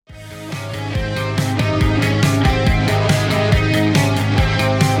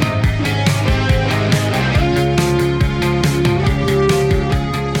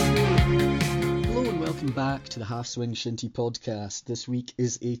Half Swing Shinty podcast. This week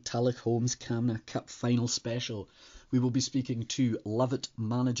is a Tulloch Homes Camna Cup final special. We will be speaking to Lovat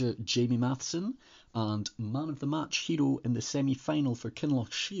manager Jamie Matheson and man of the match hero in the semi-final for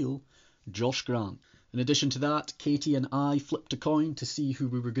Kinloch Shield, Josh Grant. In addition to that, Katie and I flipped a coin to see who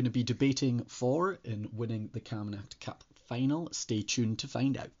we were going to be debating for in winning the Camna Cup final. Stay tuned to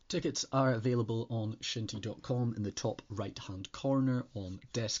find out. Tickets are available on shinty.com in the top right hand corner, on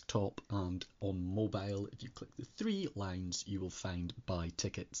desktop and on mobile. If you click the three lines you will find buy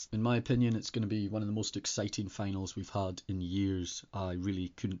tickets. In my opinion, it's going to be one of the most exciting finals we've had in years. I really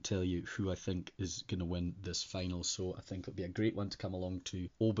couldn't tell you who I think is going to win this final, so I think it'll be a great one to come along to.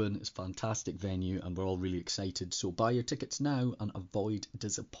 Oban is a fantastic venue and we're all really excited, so buy your tickets now and avoid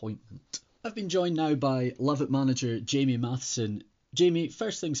disappointment. I've been joined now by Lovat manager Jamie Matheson. Jamie,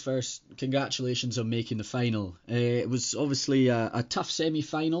 first things first, congratulations on making the final. It was obviously a tough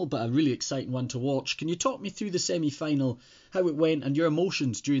semi-final, but a really exciting one to watch. Can you talk me through the semi-final, how it went, and your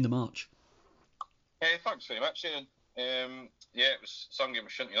emotions during the match? Thanks very much, Ian. It was some game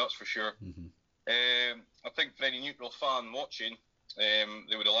of shinty, that's for sure. Mm-hmm. I think for any neutral fan watching,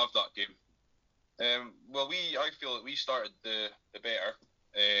 they would have loved that game. I feel that we started the better.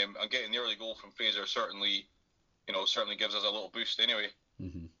 And getting the early goal from Fraser certainly gives us a little boost anyway.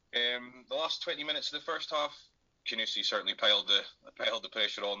 Mm-hmm. The last 20 minutes of the first half, Canusi certainly piled the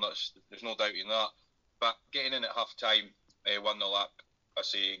pressure on. There's no doubt in that. But getting in at half time, 1-0 up, I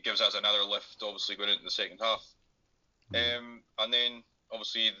say, gives us another lift, obviously going into the second half. Mm-hmm. And then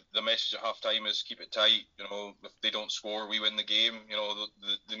obviously the message at half time is keep it tight. If they don't score, we win the game.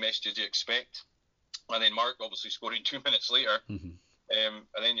 The message you expect. And then Mark obviously scoring 2 minutes later. Mm-hmm. And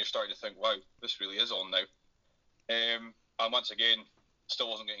then you're starting to think, wow, this really is on now. And once again, still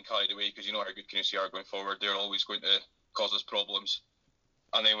wasn't getting carried away because you know how good Canusi are going forward. They're always going to cause us problems.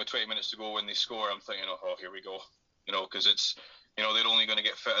 And then with 20 minutes to go when they score, I'm thinking, oh, here we go. Because it's, they're only going to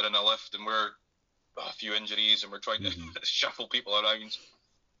get fitter in a lift and we're a few injuries and we're trying to shuffle people around.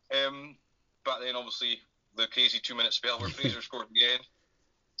 But then obviously the crazy 2 minute spell where Fraser scored again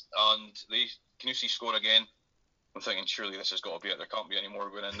and Canusi score again. I'm thinking, surely this has got to be it. There can't be any more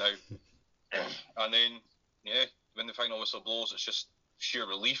going in now. And then, when the final whistle blows, it's just sheer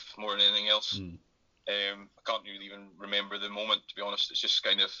relief more than anything else. I can't really even remember the moment, to be honest. It's just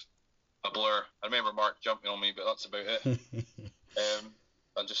kind of a blur. I remember Mark jumping on me, but that's about it.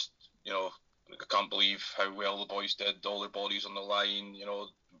 And just, I can't believe how well the boys did, all their bodies on the line.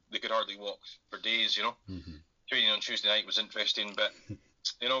 They could hardly walk for days, Mm-hmm. Training on Tuesday night was interesting, but...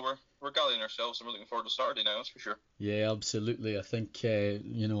 we're gathering ourselves and we're looking forward to Saturday now, that's for sure. Yeah, absolutely. I think, I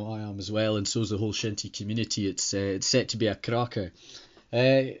am as well, and so's the whole Shinty community. It's set to be a cracker.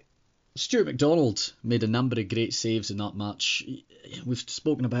 Stuart McDonald made a number of great saves in that match. We've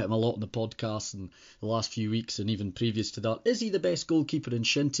spoken about him a lot in the podcast in the last few weeks and even previous to that. Is he the best goalkeeper in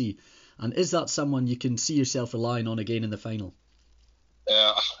Shinty? And is that someone you can see yourself relying on again in the final?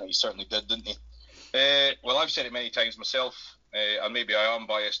 He certainly did, didn't he? Well, I've said it many times myself. And maybe I am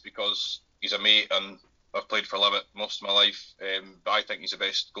biased because he's a mate and I've played for Lovat most of my life. But I think he's the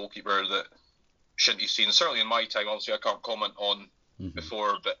best goalkeeper that Shinty's seen. Certainly in my time, obviously I can't comment on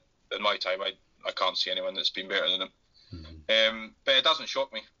before, but in my time I can't see anyone that's been better than him. Mm-hmm. But it doesn't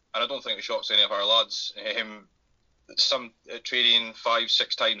shock me, and I don't think it shocks any of our lads. Some training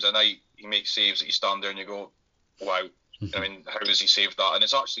 5-6 times a night, he makes saves that you stand there and you go, wow. Mm-hmm. I mean, how has he saved that? And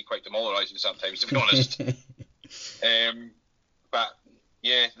it's actually quite demoralising sometimes, to be honest. But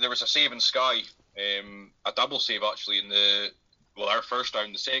yeah, there was a save in Skye, a double save actually in our first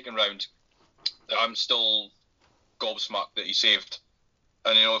round, the second round, that I'm still gobsmacked that he saved.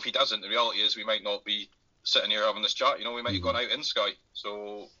 And if he doesn't, the reality is we might not be sitting here having this chat. We might have gone out in Skye.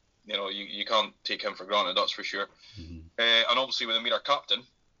 So you can't take him for granted, that's for sure. Mm-hmm. And obviously with him being our captain,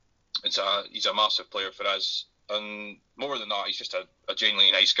 he's a massive player for us. And more than that, he's just a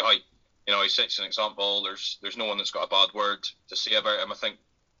genuinely nice guy. He sets an example. There's no one that's got a bad word to say about him, I think,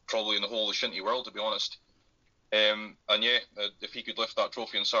 probably in the whole of the Shinty world, to be honest. If he could lift that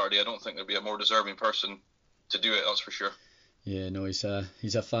trophy on Saturday, I don't think there'd be a more deserving person to do it, that's for sure. Yeah, no, he's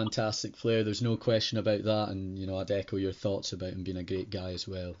a fantastic player. There's no question about that, and I'd echo your thoughts about him being a great guy as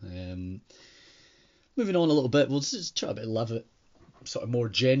well. Moving on a little bit, we'll just try a bit of Lovat sort of more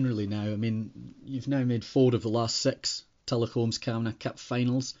generally now. I mean, you've now made 4 of the last 6 Tulloch Homes Camna Cup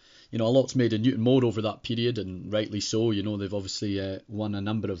finals. A lot's made of Newton Moor over that period, and rightly so. They've obviously won a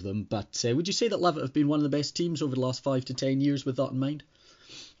number of them. But would you say that Lovat have been one of the best teams over the last 5 to 10 years with that in mind?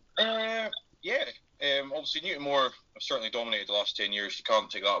 Yeah. Obviously, Newton Moor have certainly dominated the last 10 years. You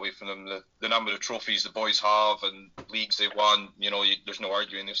can't take that away from them. The number of trophies the boys have and leagues they've won, there's no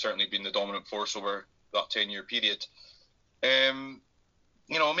arguing. They've certainly been the dominant force over that 10-year period.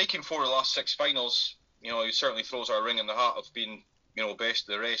 Making 4 of the last 6 finals, he certainly throws our ring in the hat of being, best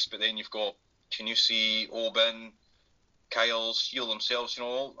of the rest. But then you've got Canusi, Oban, Kyles, Heal themselves.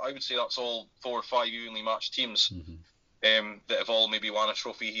 I would say that's all 4 or 5 evenly matched teams. That have all maybe won a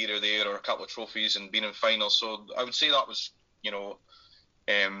trophy here or there, or a couple of trophies and been in finals. So I would say that was,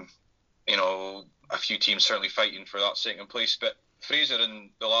 a few teams certainly fighting for that second place. But Fraser and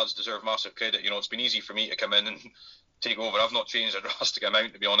the lads deserve massive credit. It's been easy for me to come in and take over. I've not changed a drastic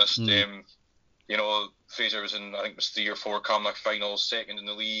amount, to be honest. Fraser was in, I think it was 3 or 4 Camanachd finals, second in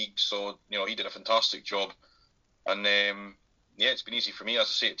the league. So, he did a fantastic job. And it's been easy for me, as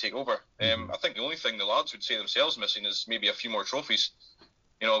I say, to take over. I think the only thing the lads would say themselves missing is maybe a few more trophies.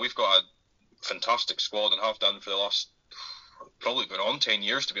 We've got a fantastic squad and have done for the last, probably going on 10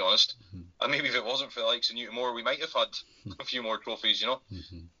 years, to be honest. And maybe if it wasn't for the likes of Newton Moore, we might have had a few more trophies,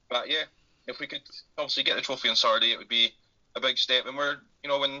 But yeah, if we could obviously get the trophy on Saturday, it would be a big step. And we're,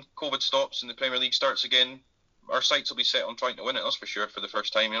 when COVID stops and the Premier League starts again, our sights will be set on trying to win it, that's for sure, for the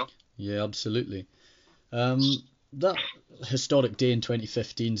first time, Yeah, absolutely. That historic day in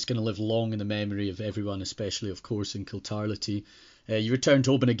 2015 is going to live long in the memory of everyone, especially, of course, in Kiltarlity. You returned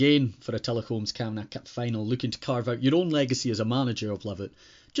to Oban again for a Tulloch Homes Camanachd Cup final, looking to carve out your own legacy as a manager of Lovat.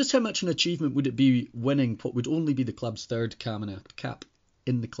 Just how much an achievement would it be winning what would only be the club's 3rd Camanachd Cup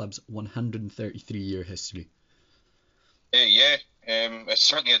in the club's 133-year history? It's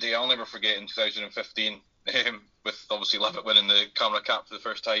certainly a day I'll never forget in 2015, with obviously Lovat winning the Camanachd Cup for the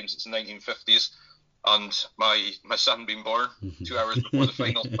first time since the 1950s. And my son being born 2 hours before the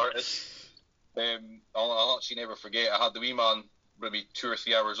final started. I'll actually never forget. I had the wee man, maybe 2 or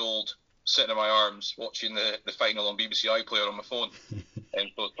 3 hours old, sitting in my arms watching the final on BBC iPlayer on my phone.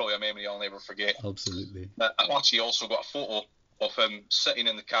 And so it's probably a memory I'll never forget. Absolutely. I've actually also got a photo of him sitting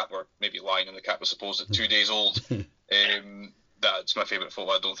in the cap, or maybe lying in the cap, I suppose, at 2 days old. That's my favourite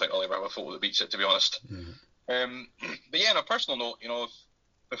photo. I don't think I'll ever have a photo that beats it, to be honest. But yeah, on a personal note,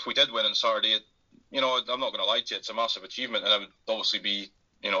 if we did win on Saturday, I'm not going to lie to you, it's a massive achievement, and I would obviously be,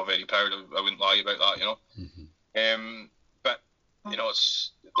 very proud. I wouldn't lie about that, But,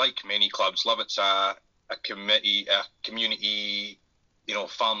 it's like many clubs. Lovat's a community,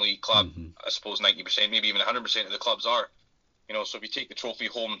 family club. I suppose 90%, maybe even 100% of the clubs are. So if you take the trophy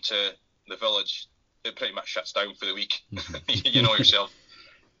home to the village, it pretty much shuts down for the week. You know yourself.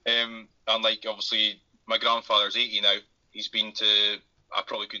 And obviously, my grandfather's 80 now. He's been to, I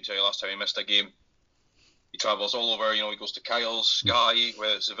probably couldn't tell you last time he missed a game. He travels all over, he goes to Kyles, Skye,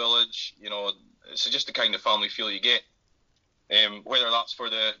 whether it's the village, it's just the kind of family feel you get. Whether that's for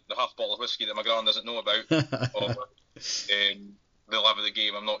the half bottle of whiskey that my gran doesn't know about, or the love of the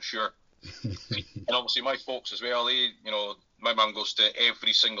game, I'm not sure. And obviously my folks as well, my mum goes to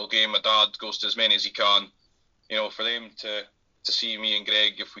every single game, my dad goes to as many as he can. For them to see me and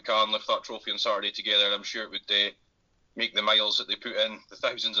Greg, if we can lift that trophy on Saturday together, I'm sure it would make the miles that they put in, the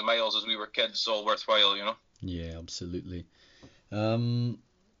thousands of miles as we were kids, all worthwhile, Yeah, absolutely.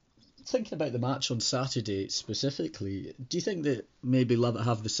 Thinking about the match on Saturday specifically, do you think that maybe Lovat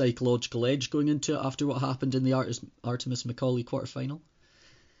have the psychological edge going into it after what happened in the Artemis Macaulay quarter-final?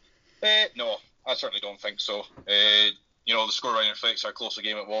 No, I certainly don't think so. The scoreline reflects how close a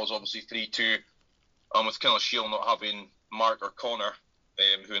game it was, obviously 3-2, and with Kinlochshiel not having Mark or Connor,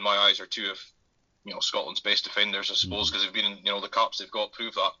 who in my eyes are 2 of Scotland's best defenders, I suppose, because they've been in the cups, they've got to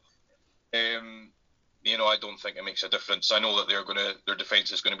prove that. I don't think it makes a difference. I know that their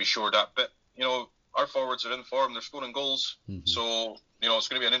defence is going to be shored up, but our forwards are in form, they're scoring goals, so it's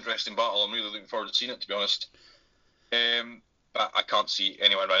going to be an interesting battle. I'm really looking forward to seeing it, to be honest. But I can't see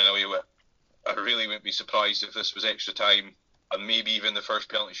anyone running away with it. I really wouldn't be surprised if this was extra time and maybe even the first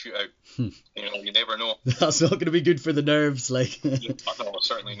penalty shootout. You never know. That's not going to be good for the nerves, like. No,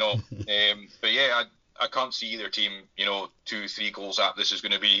 certainly not. But yeah, I can't see either team, 2-3 goals up. This is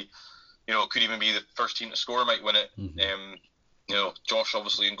going to be, could even be the first team to score might win it. Josh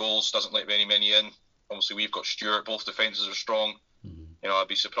obviously in goals doesn't let many in. Obviously we've got Stuart. Both defences are strong. I'd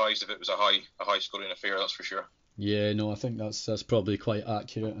be surprised if it was a high scoring affair. That's for sure. Yeah, no, I think that's probably quite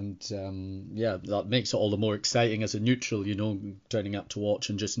accurate, and that makes it all the more exciting as a neutral, turning up to watch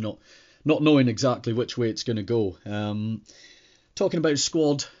and just not knowing exactly which way it's going to go. Talking about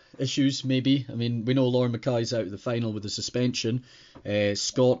squad issues, maybe. I mean, we know Lauren Mackay's out of the final with a suspension.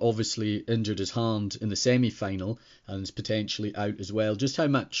 Scott obviously injured his hand in the semi-final and is potentially out as well. Just how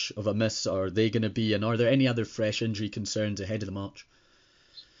much of a miss are they going to be, and are there any other fresh injury concerns ahead of the match?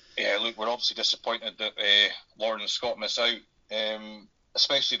 Yeah, look, we're obviously disappointed that Lauren and Scott miss out,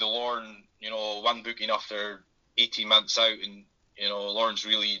 especially the Lauren, one booking after 18 months out, and Lauren's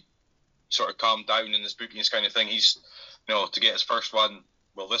really, sort of calmed down in his bookings kind of thing. He's, to get his first one,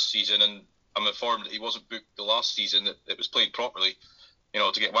 this season, and I'm informed that he wasn't booked the last season, that it was played properly.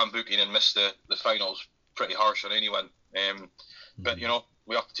 To get one booking and miss the finals, pretty harsh on anyone. But,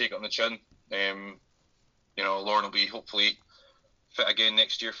 we have to take it on the chin. Lauren will be hopefully fit again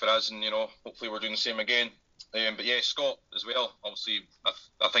next year for us, and, hopefully we're doing the same again. But yeah, Scott as well, obviously,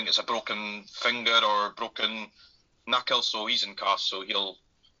 I think it's a broken finger or broken knuckle, so he's in cast, so he'll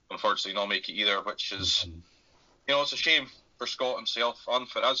unfortunately not make it either, which is, it's a shame for Scott himself and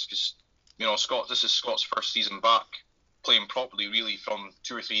for us, because, this is Scott's first season back playing properly, really, from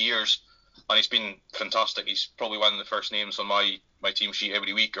 2 or 3 years, and he's been fantastic. He's probably one of the first names on my team sheet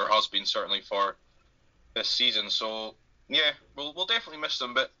every week, or has been certainly for this season. So yeah, we'll definitely miss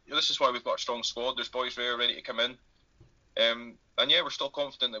them, but this is why we've got a strong squad. There's boys there ready to come in, and yeah, we're still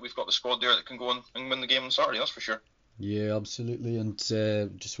confident that we've got the squad there that can go on and win the game on Saturday, that's for sure. Yeah, absolutely, and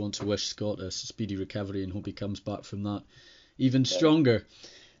just want to wish Scott a speedy recovery and hope he comes back from that even stronger.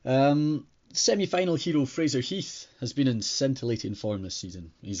 Semi-final hero Fraser Heath has been in scintillating form this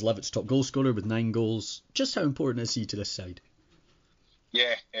season. He's Levitt's top goal scorer with 9 goals. Just how important is he to this side?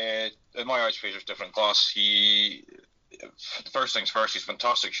 Yeah, in my eyes, Fraser's different class. First things first, he's a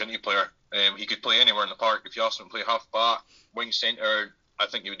fantastic shinty player. He could play anywhere in the park. If you asked him to play half back, wing centre, I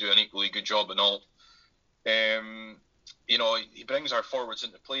think he would do an equally good job and all. He brings our forwards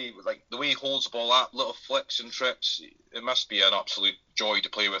into play with, like, the way he holds the ball up, little flicks and trips. It must be an absolute joy to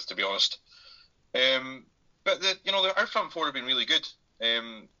play with, to be honest. But our front four have been really good.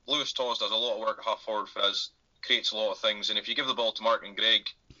 Lewis Taws does a lot of work at half forward for us, creates a lot of things, and if you give the ball to Mark and Greg,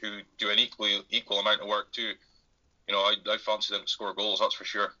 who do an equal amount of work too, I fancy them to score goals, that's for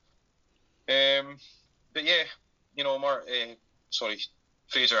sure. But yeah,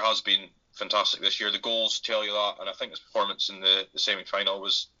 Fraser has been fantastic this year. The goals tell you that, and I think his performance in the semi-final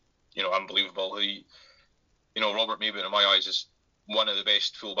was, unbelievable. Robert Mayburn, in my eyes, is one of the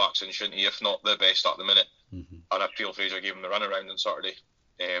best fullbacks in Shinty, if not the best at the minute. Mm-hmm. And I feel Fraser gave him the runaround on Saturday.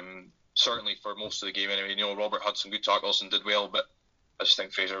 Certainly for most of the game anyway. Robert had some good tackles and did well, but I just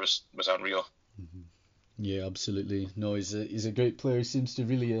think Fraser was unreal. Mm-hmm. Yeah, absolutely. No, he's a great player. He seems to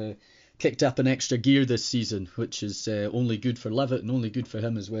really kicked up an extra gear this season, which is only good for Levitt and only good for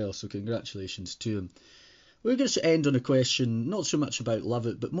him as well. So congratulations to him. We're going to end on a question not so much about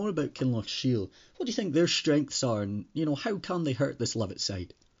Levitt, but more about Kinlochshiel. What do you think their strengths are, and how can they hurt this Levitt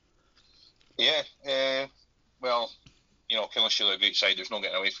side? Yeah, Kinlochshiel are a great side. There's no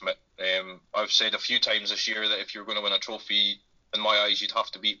getting away from it. I've said a few times this year that if you're going to win a trophy, in my eyes, you'd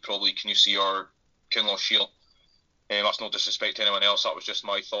have to beat probably Canusi or Kinlochshiel. That's no disrespect to anyone else. That was just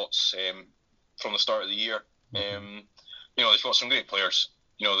my thoughts from the start of the year. They've got some great players.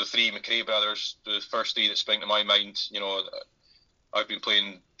 The 3 McRae brothers, the first 3 that spring to my mind. I've been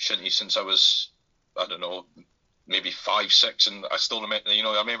playing shinty since I was, I don't know, maybe 5, 6, and I still remember.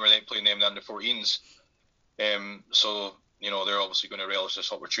 I remember them playing them in the under-14s. So they're obviously going to relish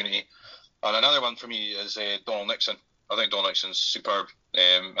this opportunity. And another one for me is Donald Nixon. I think Donald Nixon's superb.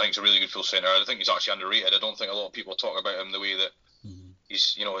 I think he's a really good full centre. I think he's actually underrated. I don't think a lot of people talk about him the way that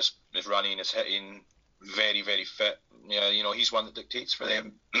he's, his running, his hitting, very, very fit. Yeah, he's one that dictates for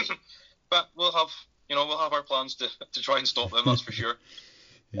them. But we'll have our plans to try and stop them. That's for sure.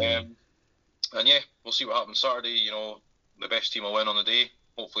 Yeah. And yeah, we'll see what happens Saturday. The best team will win on the day.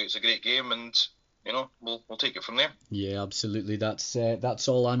 Hopefully, it's a great game, and we'll take it from there. Yeah, absolutely. That's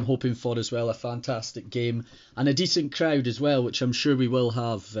all I'm hoping for as well. A fantastic game and a decent crowd as well, which I'm sure we will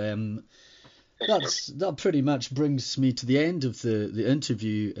have. That pretty much brings me to the end of the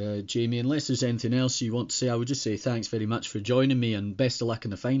interview, Jamie. Unless there's anything else you want to say, I would just say thanks very much for joining me and best of luck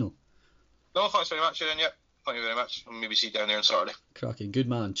in the final. No, thanks very much, Aaron. Yep, thank you very much. I'll maybe see you down there on Saturday. Cracking, good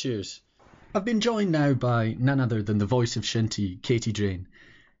man. Cheers. I've been joined now by none other than the voice of Shinty, Katie Drain.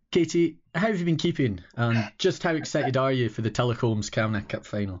 Katie, how have you been keeping, and just how excited are you for the Telecoms Camanachd Cup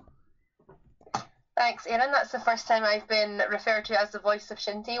final? Thanks, Aaron. That's the first time I've been referred to as the voice of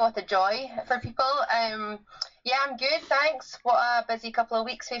Shinty. What a joy for people. Yeah, I'm good, thanks. What a busy couple of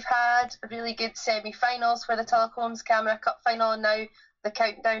weeks we've had. Really good semi-finals for the Telecoms Camanachd Cup final, and now the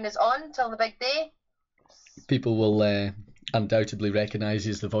countdown is on till the big day. People will undoubtedly recognise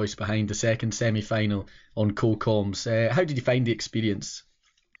you as the voice behind the second semi-final on CoComs. How did you find the experience?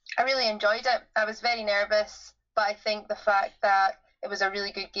 I really enjoyed it. I was very nervous, but I think the fact that it was a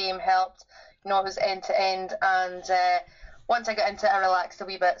really good game helped. It was end to end, and once I got into it, I relaxed a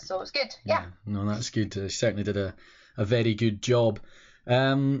wee bit, so it was good. Yeah. No, that's good. You certainly did a very good job.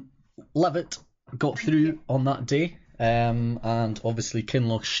 Levitt got through on that day, and obviously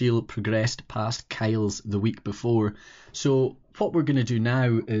Kinlochshiel progressed past Kyles the week before. So what we're going to do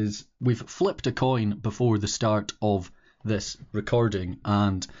now is we've flipped a coin before the start of this recording,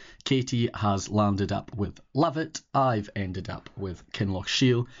 and Katie has landed up with Lovat. I've ended up with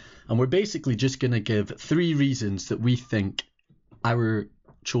Kinlochshiel, and we're basically just going to give 3 reasons that we think our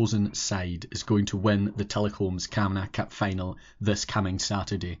chosen side is going to win the Telecoms Camanachd Cup final this coming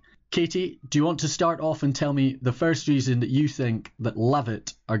Saturday. Katie, do you want to start off and tell me the first reason that you think that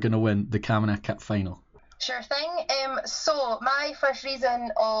Lovat are going to win the Camanachd Cup final? Sure thing. So my first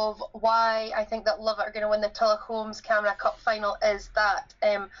reason of why I think that Lovat are going to win the Telecoms Camanachd Cup final is that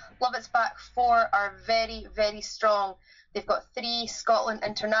Lovat's back 4 are very, very strong. They've got 3 Scotland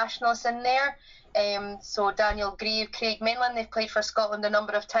internationals in there. So Daniel Grieve, Craig Mainland, they've played for Scotland a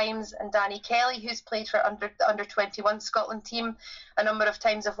number of times, and Danny Kelly, who's played for the under-21 Scotland team a number of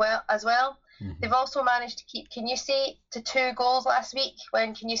times as well. Mm-hmm. They've also managed to keep Kingussie to 2 goals last week,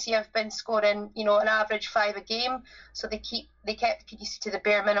 when Kingussie have been scoring, an average 5 a game. So they kept Kingussie to the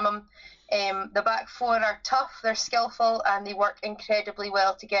bare minimum. The back 4 are tough, they're skillful, and they work incredibly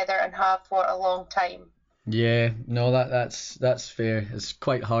well together and have for a long time. Yeah, no, that's fair. It's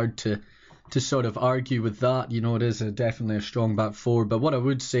quite hard to sort of argue with that. It is definitely a strong back 4. But what I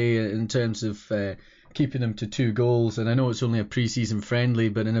would say in terms of keeping them to 2 goals, and I know it's only a pre-season friendly,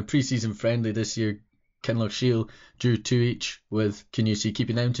 but in a pre-season friendly this year, Kinlochshiel drew 2 each with Kingussie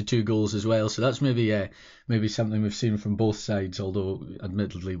keeping them to 2 goals as well. So that's maybe something we've seen from both sides, although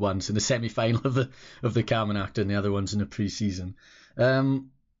admittedly one's in the semi-final of the Camanachd and the other one's in the pre-season.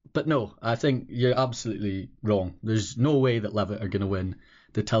 But no, I think you're absolutely wrong. There's no way that Lovat are going to win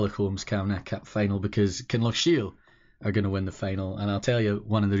the Telecoms Camanachd Cup final, because Kinlochshiel are going to win the final, and I'll tell you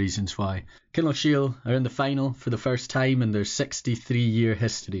one of the reasons why. Kinlochshiel are in the final for the first time in their 63-year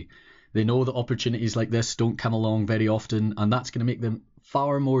history. They know that opportunities like this don't come along very often, and that's going to make them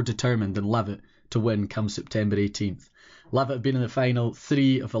far more determined than Lovat to win come September 18th. Lovat have been in the final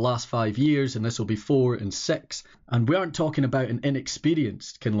 3 of the last 5 years, and this will be 4 and 6. And we aren't talking about an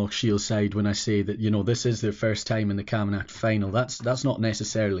inexperienced Kinlochshiel side when I say that, this is their first time in the Camanachd final. That's not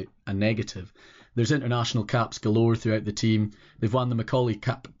necessarily a negative. There's international caps galore throughout the team. They've won the Macaulay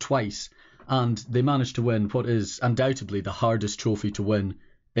Cup twice, and they managed to win what is undoubtedly the hardest trophy to win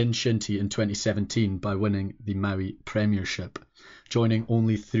in Shinty in 2017 by winning the Maui Premiership, joining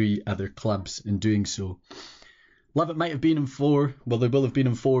only 3 other clubs in doing so. Lovat might have been in 4, well, they will have been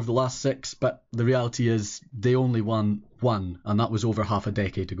in 4 of the last 6, but the reality is they only won 1, and that was over half a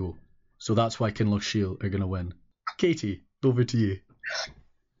decade ago. So that's why Kinlochshiel are going to win. Katie, over to you.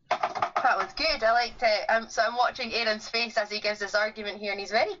 That was good. I liked it. So I'm watching Aaron's face as he gives his argument here, and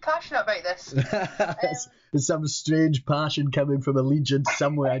he's very passionate about this. There's some strange passion coming from allegiance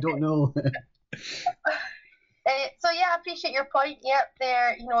somewhere. I don't know. So yeah, I appreciate your point.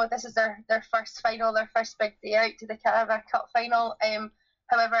 Yep, this is their first final, their first big day out to the Camanachd Cup final.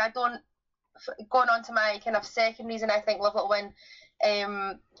 However, going on to my kind of second reason, I think Lovat will win.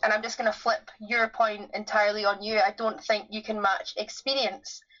 And I'm just going to flip your point entirely on you. I don't think you can match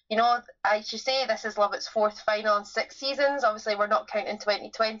experience. I should say this is Lovat's 4th final in 6 seasons. Obviously, we're not counting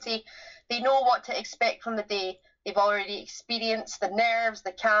 2020. They know what to expect from the day. They've already experienced the nerves,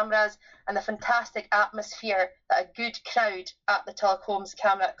 the cameras, and the fantastic atmosphere that a good crowd at the Telecoms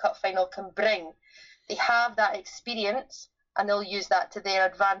Camanachd Cup final can bring. They have that experience, and they'll use that to their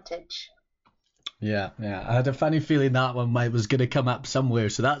advantage. Yeah. I had a funny feeling that one was going to come up somewhere,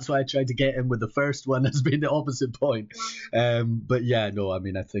 so that's why I tried to get in with the first one as being the opposite point. But yeah, no, I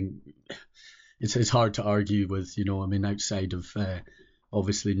mean, I think it's hard to argue with, outside of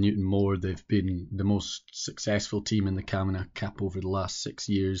obviously Newton Moore, they've been the most successful team in the Camanachd Cup over the last 6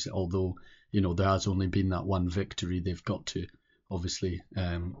 years, although, there has only been that one victory. They've got to, obviously,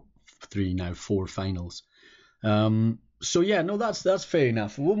 3, now 4 finals. So yeah, no, that's fair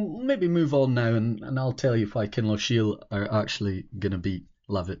enough. We'll maybe move on now, and I'll tell you why Kinlochshiel are actually going to beat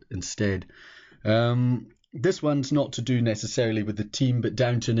Lovat instead. This one's not to do necessarily with the team, but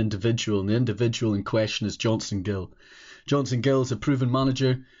down to an individual, and the individual in question is Johnson Gill. Johnson Gill is a proven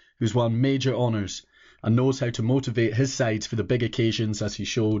manager who's won major honours and knows how to motivate his sides for the big occasions, as he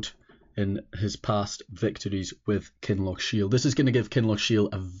showed in his past victories with Kinlochshiel. This is going to give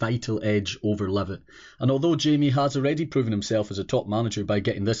Kinlochshiel a vital edge over Lovat. And although Jamie has already proven himself as a top manager by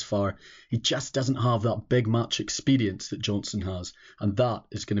getting this far, he just doesn't have that big match experience that Johnson has. And that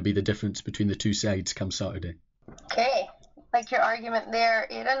is going to be the difference between the 2 sides come Saturday. Okay, like your argument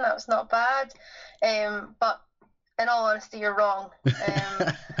there, Aaron, that was not bad. But in all honesty, you're wrong.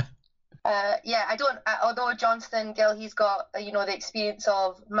 Although Johnson Gill, he's got the experience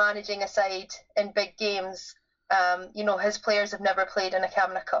of managing a side in big games. His players have never played in a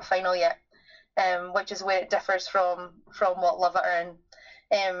Camanachd Cup final yet. which is where it differs from what Lovat are in.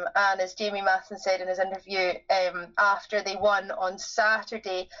 And as Jamie Matheson said in his interview, after they won on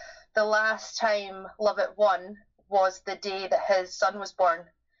Saturday, the last time Lovat won was the day that his son was born.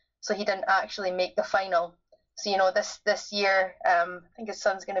 So he didn't actually make the final. So, this year, I think his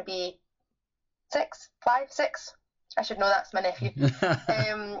son's going to be 6. I should know, that's my nephew.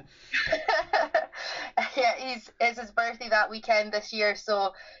 It's his birthday that weekend this year.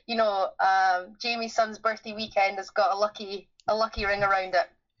 So, Jamie's son's birthday weekend has got a lucky ring around it.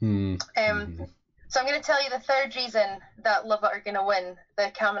 So I'm going to tell you the third reason that Lovat are going to win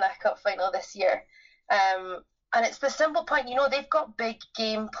the Camanachd Cup final this year. And it's the simple point, they've got big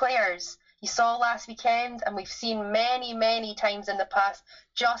game players. You saw last weekend, and we've seen many, many times in the past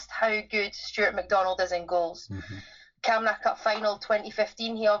just how good Stuart McDonald is in goals. Camanachd Cup final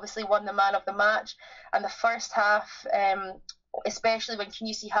 2015, he obviously won the man of the match. And the first half, especially when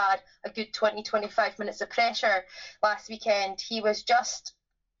Canusi had a good 20-25 minutes of pressure last weekend, he was just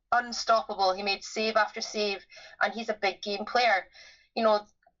unstoppable. He made save after save, and he's a big game player.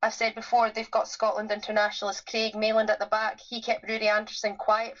 I've said before, they've got Scotland internationalist Craig Mayland at the back. He kept Rudy Anderson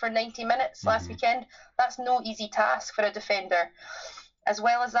quiet for 90 minutes last weekend. That's no easy task for a defender. As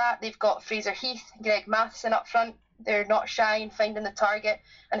well as that, they've got Fraser Heath, Greg Matheson up front. They're not shy in finding the target,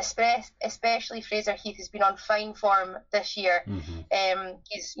 and especially Fraser Heath has been on fine form this year.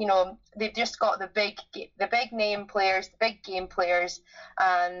 He's, they've just got the big name players, the big game players,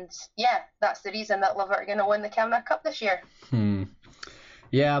 and that's the reason that Lovat are going to win the Camanachd Cup this year.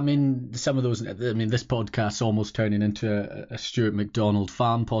 Yeah, I mean, some of those. This podcast's almost turning into a Stuart McDonald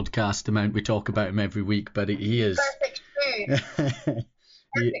fan podcast. The amount we talk about him every week, but he is perfect.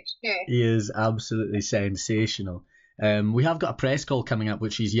 He is absolutely sensational. We have got a press call coming up,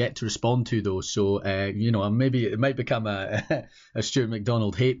 which he's yet to respond to, though. So, maybe it might become a Stuart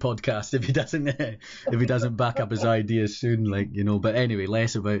McDonald hate podcast if he doesn't back up his ideas soon, But anyway,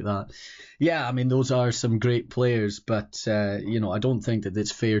 less about that. Yeah, I mean, those are some great players, but I don't think that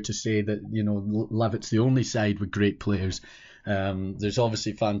it's fair to say that Lovat's the only side with great players. There's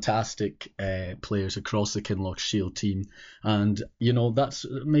obviously fantastic players across the Kinlochshiel team, and that's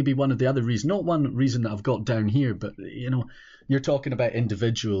maybe one of the other reasons, not one reason that I've got down here, but you're talking about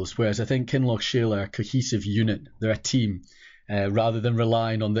individuals, whereas I think Kinlochshiel are a cohesive unit. They're a team, rather than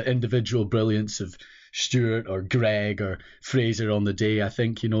relying on the individual brilliance of Stuart or Greg or Fraser on the day. I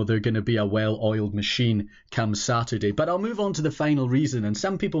think they're going to be a well-oiled machine come Saturday. But I'll move on to the final reason, and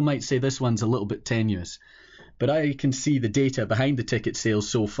some people might say this one's a little bit tenuous, but I can see the data behind the ticket sales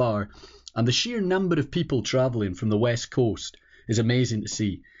so far, and the sheer number of people travelling from the West Coast is amazing to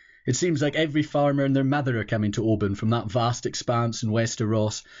see. It seems like every farmer and their mother are coming to Oban from that vast expanse in Wester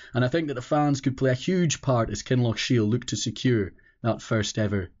Ross, and I think that the fans could play a huge part as Kinlochshiel look to secure that first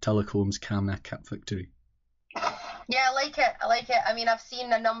ever Tulloch Homes Camanachd Cup victory. Yeah, I like it. I mean, I've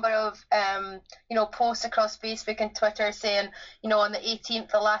seen a number of, posts across Facebook and Twitter saying, on the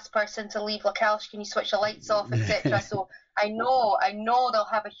 18th, the last person to leave Lochalsh, can you switch the lights off, etc. So I know they'll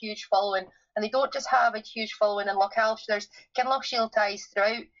have a huge following, and they don't just have a huge following in Lochalsh. There's Kinlochshiel ties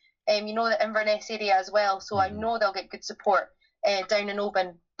throughout, the Inverness area as well. So I know they'll get good support down in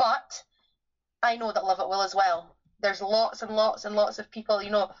Oban, but I know that Lovat will as well. There's lots and lots and lots of people,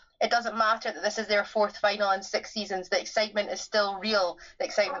 it doesn't matter that this is their fourth final in 6 seasons. The excitement is still real. The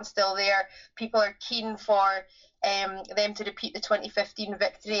excitement's still there. People are keen for them to repeat the 2015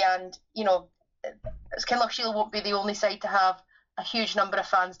 victory, and, Kinlochshiel won't be the only side to have a huge number of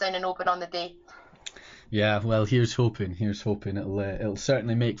fans down in Oban on the day. Yeah, well, here's hoping. It'll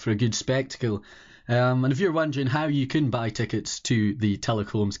certainly make for a good spectacle. And if you're wondering how you can buy tickets to the Tulloch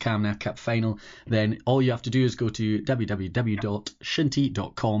Homes Camanachd Cup final, then all you have to do is go to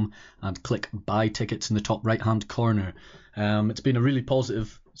www.shinty.com and click Buy Tickets in the top right-hand corner. It's been a really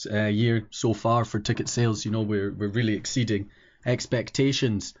positive year so far for ticket sales. We're really exceeding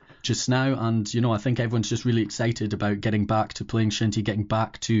expectations just now, and I think everyone's just really excited about getting back to playing Shinty, getting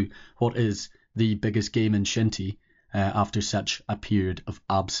back to what is the biggest game in Shinty. After such a period of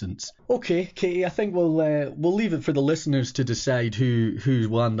absence. Okay, Katie, I think we'll leave it for the listeners to decide who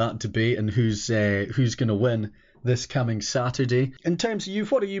won that debate and who's going to win this coming Saturday. In terms of you,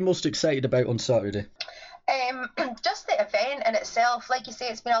 what are you most excited about on Saturday? Just the event in itself. Like you say,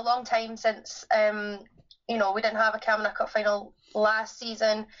 it's been a long time since we didn't have a Camanachd Cup final last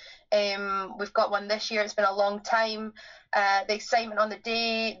season. We've got one this year. It's been a long time. The excitement on the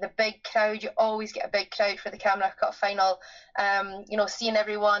day, the big crowd, you always get a big crowd for the Camanachd Cup final. Seeing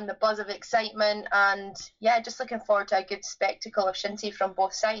everyone, the buzz of excitement, and just looking forward to a good spectacle of Shinty from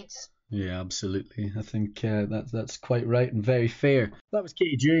both sides. Yeah, absolutely. I think that's quite right and very fair. That was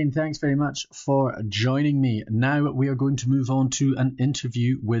Katie Jane. Thanks very much for joining me. Now we are going to move on to an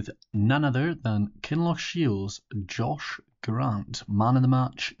interview with none other than Kinlochshiel's Josh Grant, man of the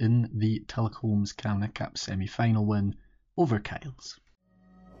match in the Telecoms Camanachd Cup semi-final win over Kyles.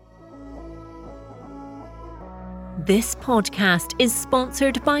 This podcast is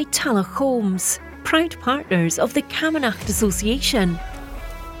sponsored by Tallaght Homes, proud partners of the Camanachd Association.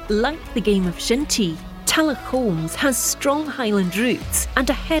 Like the game of shinty, Tallaght Homes has strong Highland roots and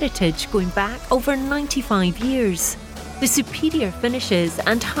a heritage going back over 95 years. The superior finishes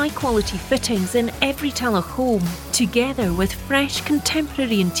and high-quality fittings in every Tallaght home, together with fresh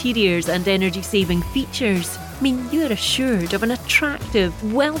contemporary interiors and energy-saving features, mean you're assured of an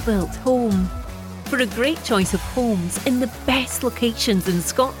attractive, well-built home. For a great choice of homes in the best locations in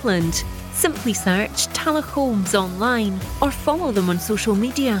Scotland, simply search Tallaght Homes online or follow them on social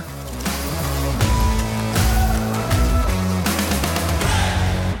media.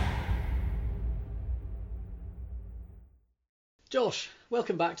 Josh,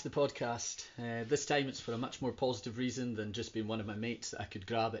 welcome back to the podcast. This time it's for a much more positive reason than just being one of my mates that I could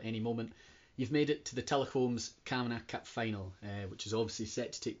grab at any moment. You've made it to the Tallaght Homes Camanachd Cup final, which is obviously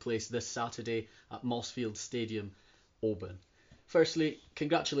set to take place this Saturday at Mossfield Stadium, Oban. Firstly,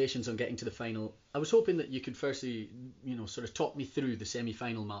 congratulations on getting to the final. I was hoping that you could firstly, sort of talk me through the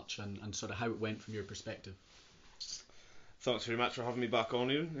semi-final match and sort of how it went from your perspective. Thanks very much for having me back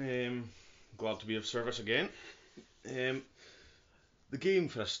on, Ian. Glad to be of service again. The game,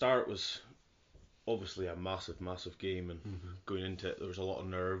 for a start, was obviously a massive game, and going into it there was a lot of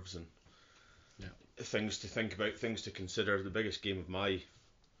nerves and things to think about, things to consider. The biggest game of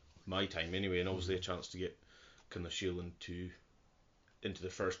my time anyway, and obviously a chance to get Kinlochshiel into the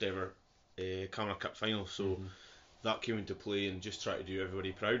first ever Camanachd Cup final, so that came into play, and just try to do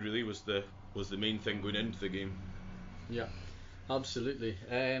everybody proud really was the main thing going into the game. Yeah, absolutely.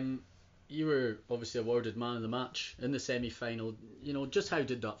 You were obviously awarded man of the match in the semi-final. Just how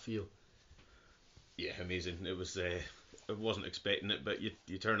did that feel? Yeah, amazing. It was. I wasn't expecting it, but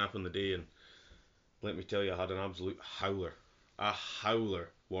you turn up on the day, and let me tell you, I had an absolute howler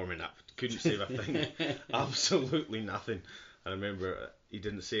warming up. Couldn't save a thing. Absolutely nothing. I remember he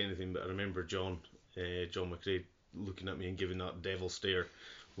didn't say anything, but I remember John McRae looking at me and giving that devil stare,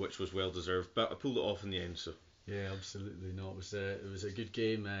 which was well deserved. But I pulled it off in the end. So yeah, absolutely. No, it was a good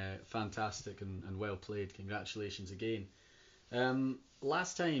game, fantastic and well played. Congratulations again.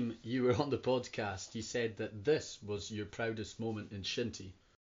 Last time you were on the podcast, you said that this was your proudest moment in shinty.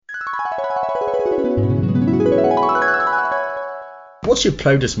 What's your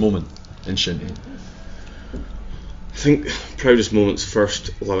proudest moment in shinty? I think proudest moments,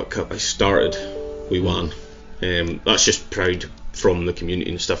 first Lovat Cup I started, we won. That's just proud from the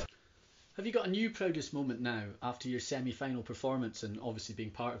community and stuff. Have you got a new proudest moment now after your semi-final performance and obviously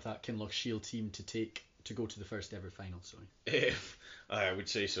being part of that Kinlochshiel team to go to the first ever final? Sorry. I would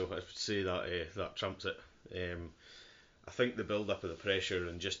say so. I would say that trumps it. I think the build up of the pressure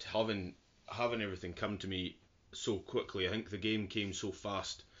and just having everything come to me so quickly. I think the game came so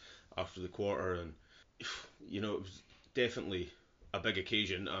fast after the quarter, and it was definitely a big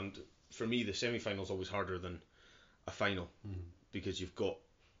occasion. And for me, the semi-final is always harder than a final because you've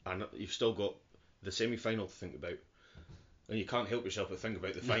still got the semi-final to think about, and you can't help yourself but think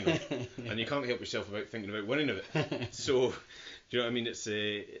about the final, and you can't help yourself about thinking about winning of it. So, do you know what I mean? It's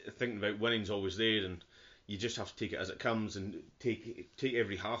thinking about winning's always there, and you just have to take it as it comes and take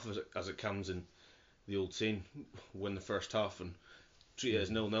every half as it comes. And the old saying, win the first half and treat it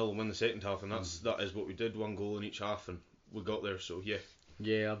as 0-0 and win the second half, and that is what we did. One goal in each half, and we got there. So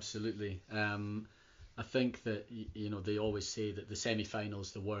yeah, absolutely. I think that they always say that the semi-final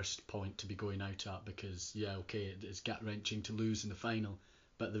is the worst point to be going out at because it's gut-wrenching to lose in the final,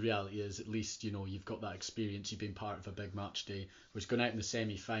 but the reality is at least you've got that experience, you've been part of a big match day, whereas going out in the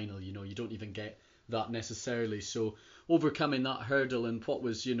semi-final you don't even get that necessarily. So overcoming that hurdle in what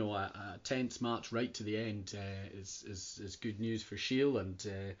was a tense match right to the end is good news for Shiel, and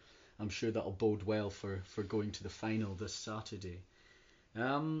I'm sure that'll bode well for going to the final this Saturday.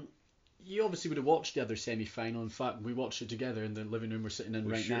 You obviously would have watched the other semi-final. In fact, we watched it together in the living room we're sitting in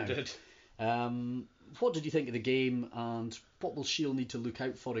right now. We sure did. What did you think of the game, and what will Shiel need to look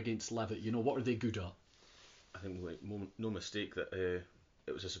out for against Lovat? What are they good at? I think no mistake that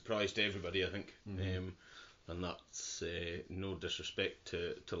it was a surprise to everybody, I think. And that's no disrespect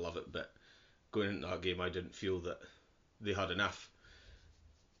to Lovat, but going into that game I didn't feel that they had enough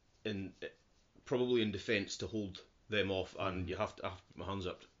probably in defence to hold them off, and you have to put my hands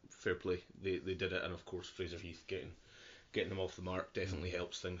up. Fair play, they did it, and of course Fraser Heath getting them off the mark definitely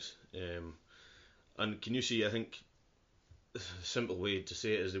helps things. And can you see? I think the simple way to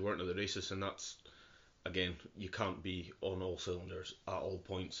say it is they weren't at the races, and that's, again, you can't be on all cylinders at all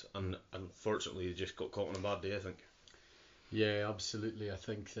points, and unfortunately they just got caught on a bad day, I think. Yeah, absolutely. I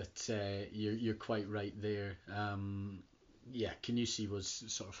think that you're quite right there. Kennedy was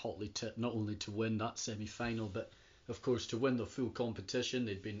sort of hotly tipped not only to win that semi-final, but of course to win the full competition.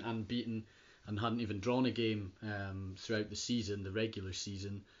 They'd been unbeaten and hadn't even drawn a game throughout the season, the regular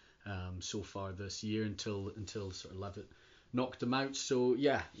season, so far this year, until sort of Levitt knocked them out. So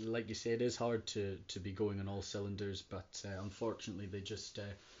yeah, like you say, it is hard to be going on all cylinders, but unfortunately they just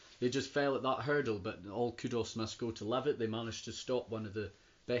fell at that hurdle. But all kudos must go to Levitt. They managed to stop one of the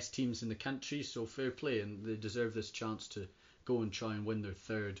best teams in the country, so fair play, and they deserve this chance to go and try and win their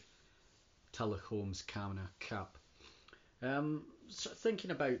third Tulloch Homes Camanachd Cup. So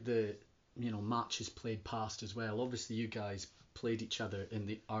thinking about the matches played past as well. Obviously, you guys played each other in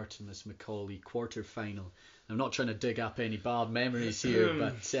the Artemis Macaulay quarter-final. I'm not trying to dig up any bad memories here,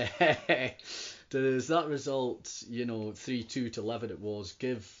 but does that result, 3-2 to Levitt it was,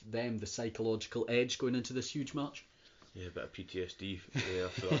 give them the psychological edge going into this huge match? Yeah, a bit of PTSD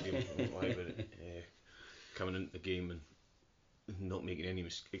after that game. I won't lie about it. Coming into the game and not making any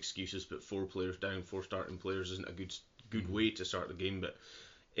excuses, but 4 players down, 4 starting players isn't a good way to start the game, but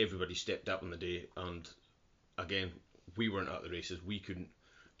everybody stepped up on the day, and again, we weren't at the races. We couldn't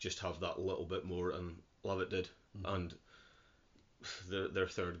just have that little bit more, and Levitt did. And their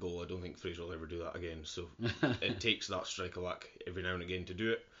third goal, I don't think Fraser will ever do that again. So it takes that strike of luck every now and again to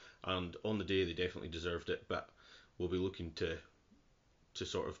do it, and on the day they definitely deserved it. But we'll be looking to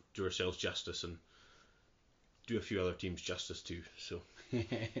sort of do ourselves justice and do a few other teams justice too. So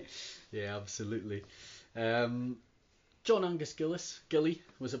yeah, absolutely. John Angus Gilly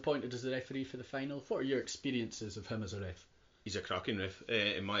was appointed as the referee for the final. What are your experiences of him as a ref? He's a cracking ref,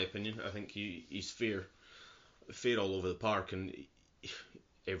 in my opinion. I think he's fair all over the park, and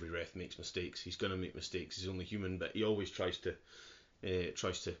every ref makes mistakes. He's going to make mistakes. He's only human, but he always tries to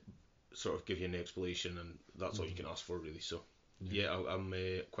sort of give you an explanation, and that's all you can ask for, really. So yeah, I'm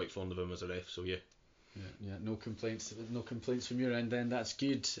quite fond of him as a ref. So yeah. Yeah, no complaints from your end then. That's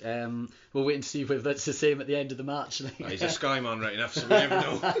good. We'll wait and see whether that's the same at the end of the match. He's a Sky man right enough, so we never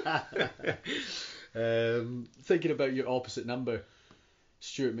know. Thinking about your opposite number,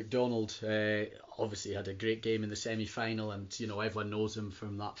 Stuart McDonald, obviously had a great game in the semi-final, and everyone knows him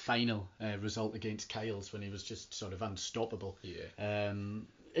from that final result against Kyles when he was just sort of unstoppable. Yeah.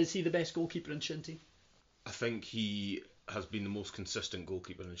 Is he the best goalkeeper in Shinty? I think he has been the most consistent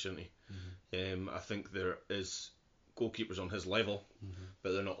goalkeeper in Shinty. I think there is goalkeepers on his level,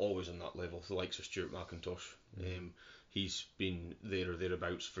 but they're not always on that level. The likes of Stuart McIntosh. He's been there or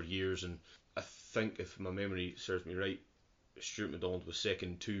thereabouts for years, and I think, if my memory serves me right, Stuart McDonald was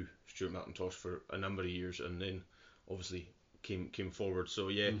second to Stuart McIntosh for a number of years, and then obviously came forward. So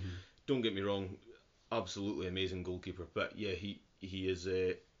yeah, don't get me wrong, absolutely amazing goalkeeper, but yeah, he is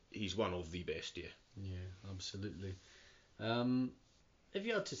he's one of the best. Yeah, absolutely. If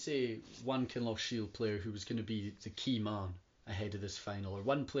you had to say one Kinlochshiel player who was going to be the key man ahead of this final, or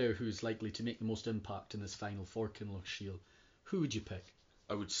one player who's likely to make the most impact in this final for Kinlochshiel, who would you pick?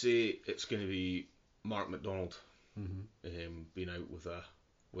 I would say it's going to be Mark McDonald. Been out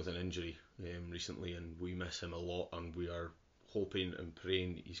with an injury recently, and we miss him a lot, and we are hoping and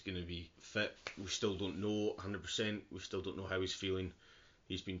praying he's going to be fit. We still don't know 100%. We still don't know how he's feeling.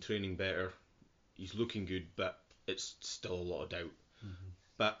 He's been training better. He's looking good, but it's still a lot of doubt.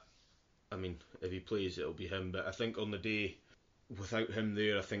 But I mean, if he plays, it'll be him. But I think on the day, without him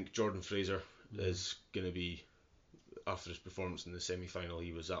there, I think Jordan Fraser is going to be, after his performance in the semi-final,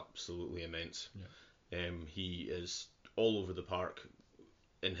 he was absolutely immense. He is all over the park,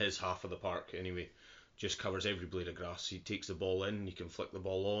 in his half of the park anyway, just covers every blade of grass. He takes the ball in, you can flick the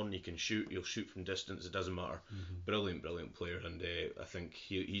ball on, you can shoot, he'll shoot from distance, it doesn't matter. Brilliant player, and I think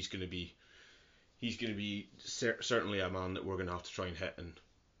he's going to be certainly a man that we're going to have to try and hit and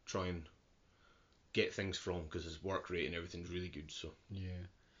try and get things from, because his work rate and everything's really good. So yeah,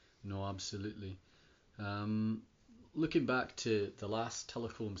 no, absolutely. Looking back to the last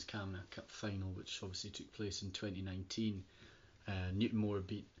Tulloch Homes Camanachd Cup final, which obviously took place in 2019, Newtonmore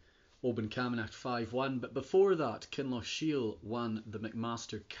beat Oban Camanachd 5-1, but before that Kinlochshiel won the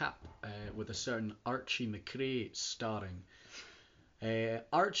McMaster Cup with a certain Archie McRae starring.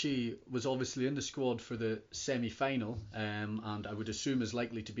 Archie was obviously in the squad for the semi-final, and I would assume is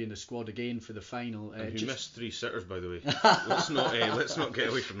likely to be in the squad again for the final. You missed 3 sitters, by the way. let's not get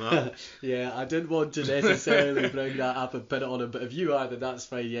away from that. Yeah, I didn't want to necessarily bring that up and put it on him, but if you are, then that's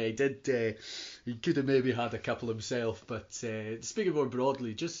fine. Yeah, he did. He could have maybe had a couple himself, but speaking more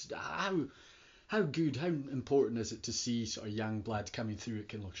broadly, just how good, how important is it to see sort of young blood coming through at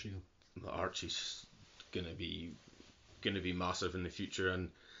Kinloch Shield? Archie's gonna be massive in the future, and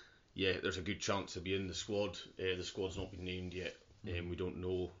yeah, there's a good chance to be in the squad. The squad's not been named yet, and we don't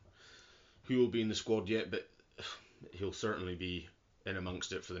know who will be in the squad yet, but he'll certainly be in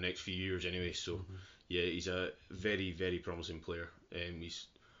amongst it for the next few years anyway. So yeah, he's a very, very promising player. He's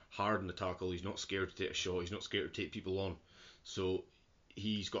hard in the tackle. He's not scared to take a shot. He's not scared to take people on. So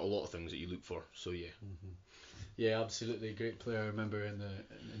he's got a lot of things that you look for. So yeah. Yeah, absolutely, great player. I remember in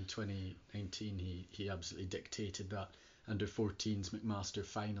 2019 he absolutely dictated that under-14s McMaster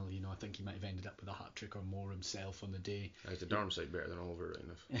final. I think he might have ended up with a hat-trick or more himself on the day. He's a darn sight better than Oliver right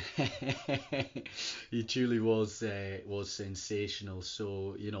enough. He truly was sensational.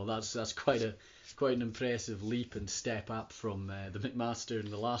 So that's quite an impressive leap and step up from the McMaster in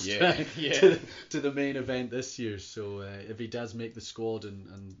the last round to the main event this year. So if he does make the squad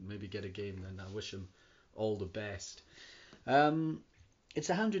and maybe get a game, then I wish him all the best. It's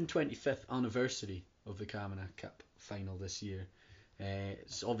the 125th anniversary of the Camanachd Cup final this year.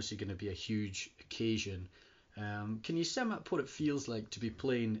 It's obviously going to be a huge occasion. Can you sum up what it feels like to be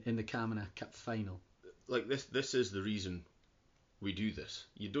playing in the Camanachd Cup final? Like this is the reason we do this.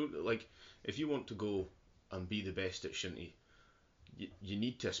 You don't, like, if you want to go and be the best at Shinty, you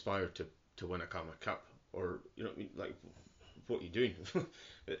need to aspire to win a Camanachd Cup, or like, what are you doing?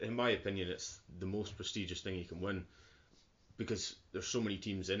 In my opinion, it's the most prestigious thing you can win, because there's so many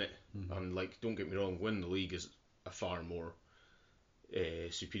teams in it, and like, don't get me wrong, winning the league is a far more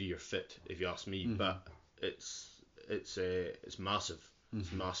superior fit, if you ask me. But it's massive.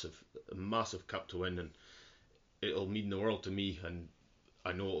 It's massive, a massive cup to win, and it'll mean the world to me, and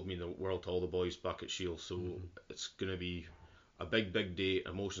I know it'll mean the world to all the boys back at Shield. So it's gonna be a big day.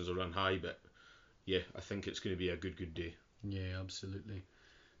 Emotions will run high, but yeah, I think it's gonna be a good day. Yeah, absolutely.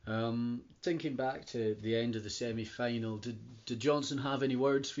 Thinking back to the end of the semi-final, did Johnson have any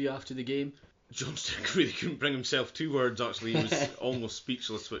words for you after the game? Johnson really couldn't bring himself 2 words, actually. He was almost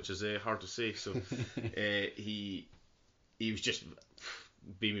speechless, which is hard to say. So he was just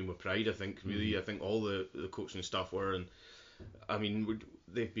beaming with pride, I think, really. I think all the coaching staff were, and I mean,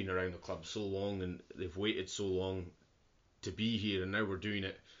 they've been around the club so long, and they've waited so long to be here, and now we're doing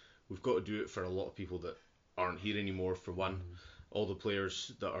it. We've got to do it for a lot of people that aren't here anymore, for one. All the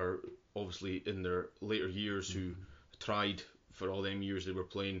players that are obviously in their later years who tried for all them years they were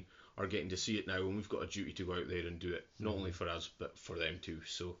playing are getting to see it now, and we've got a duty to go out there and do it, not only for us but for them too.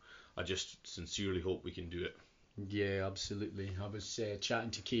 So I just sincerely hope we can do it. Yeah, absolutely. I was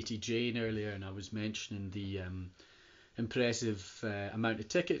chatting to Katie Jane earlier, and I was mentioning the impressive amount of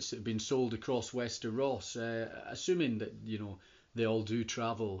tickets that have been sold across Wester Ross. Assuming that they all do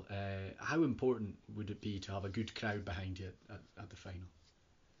travel, how important would it be to have a good crowd behind you at the final?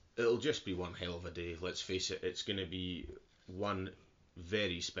 It'll just be one hell of a day, let's face it. It's going to be one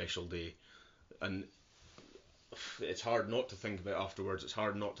very special day, and it's hard not to think about afterwards. It's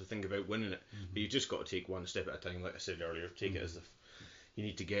hard not to think about winning it, but you've just got to take one step at a time. Like I said earlier, take it as you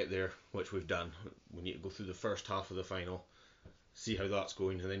need to get there, which we've done. We need to go through the first half of the final, see how that's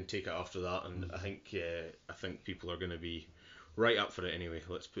going, and then take it after that. And I think people are going to be right up for it anyway,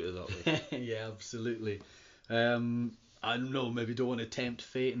 let's put it that way. Yeah, absolutely. I don't know, maybe don't want to tempt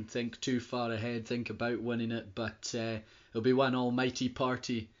fate and think too far ahead, think about winning it, but it'll be one almighty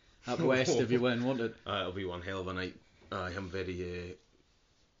party up west if you win, won't it? It'll be one hell of a night. I am very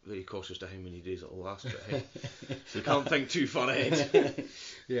very cautious to how many days it'll last, but hey, we can't think too far ahead.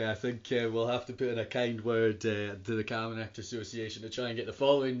 Yeah, I think we'll have to put in a kind word to the Camanachd Association to try and get the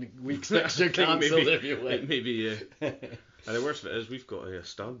following week's fixture cancelled if you win. Maybe, and the worst of it is we've got a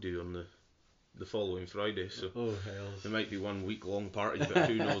stag do on the following Friday, so there might be 1 week long party, but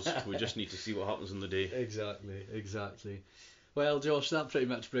who knows? We just need to see what happens on the day. Exactly. Well, Josh, that pretty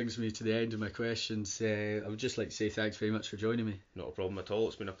much brings me to the end of my questions. I would just like to say thanks very much for joining me. Not a problem at all.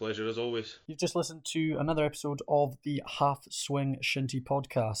 It's been a pleasure as always. You've just listened to another episode of the Half Swing Shinty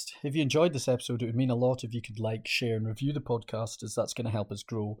podcast. If you enjoyed this episode, it would mean a lot if you could like, share and review the podcast, as that's going to help us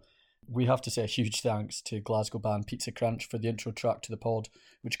grow. We have to say a huge thanks to Glasgow band Pizza Crunch for the intro track to the pod,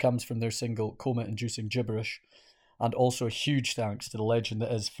 which comes from their single Coma-Inducing Gibberish. And also a huge thanks to the legend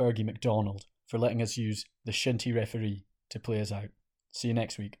that is Fergie McDonald for letting us use the Shinty referee to play us out. See you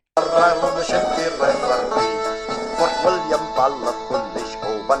next week. William Ballafullish,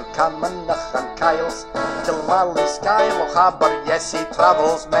 Oban Camanach and Kyles, Kilmally, Skyle, Yes, he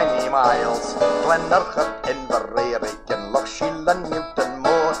travels many miles. Glenurchan, Inverary, and Loch Sheelan, Newton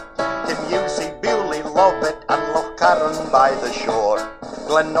Moor, Kimusey, Bewley, Lovett, and Loch Carron by the shore.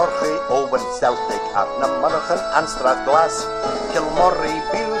 Glenorchy, Owen, Celtic, Arnamurchan, and Strathglass, Kilmorey,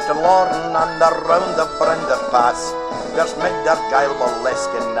 Bute, and Lorne, and around the Brenda Pass. There's Midder, Gyle,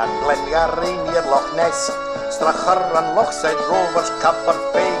 Boleskin, and Glengarry near Loch Ness, Strachar and Lochside Rovers,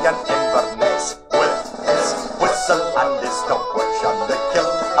 Capperfeg and Inverness. With his whistle and his stopwatch on the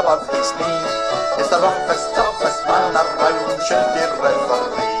kilt above his knee, is the roughest, toughest man around Shinty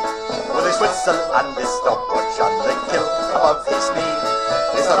Referee. With his whistle and his stopwatch on the kilt above his knee,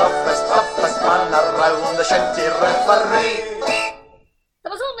 is the roughest, toughest man around the Shinty Referee.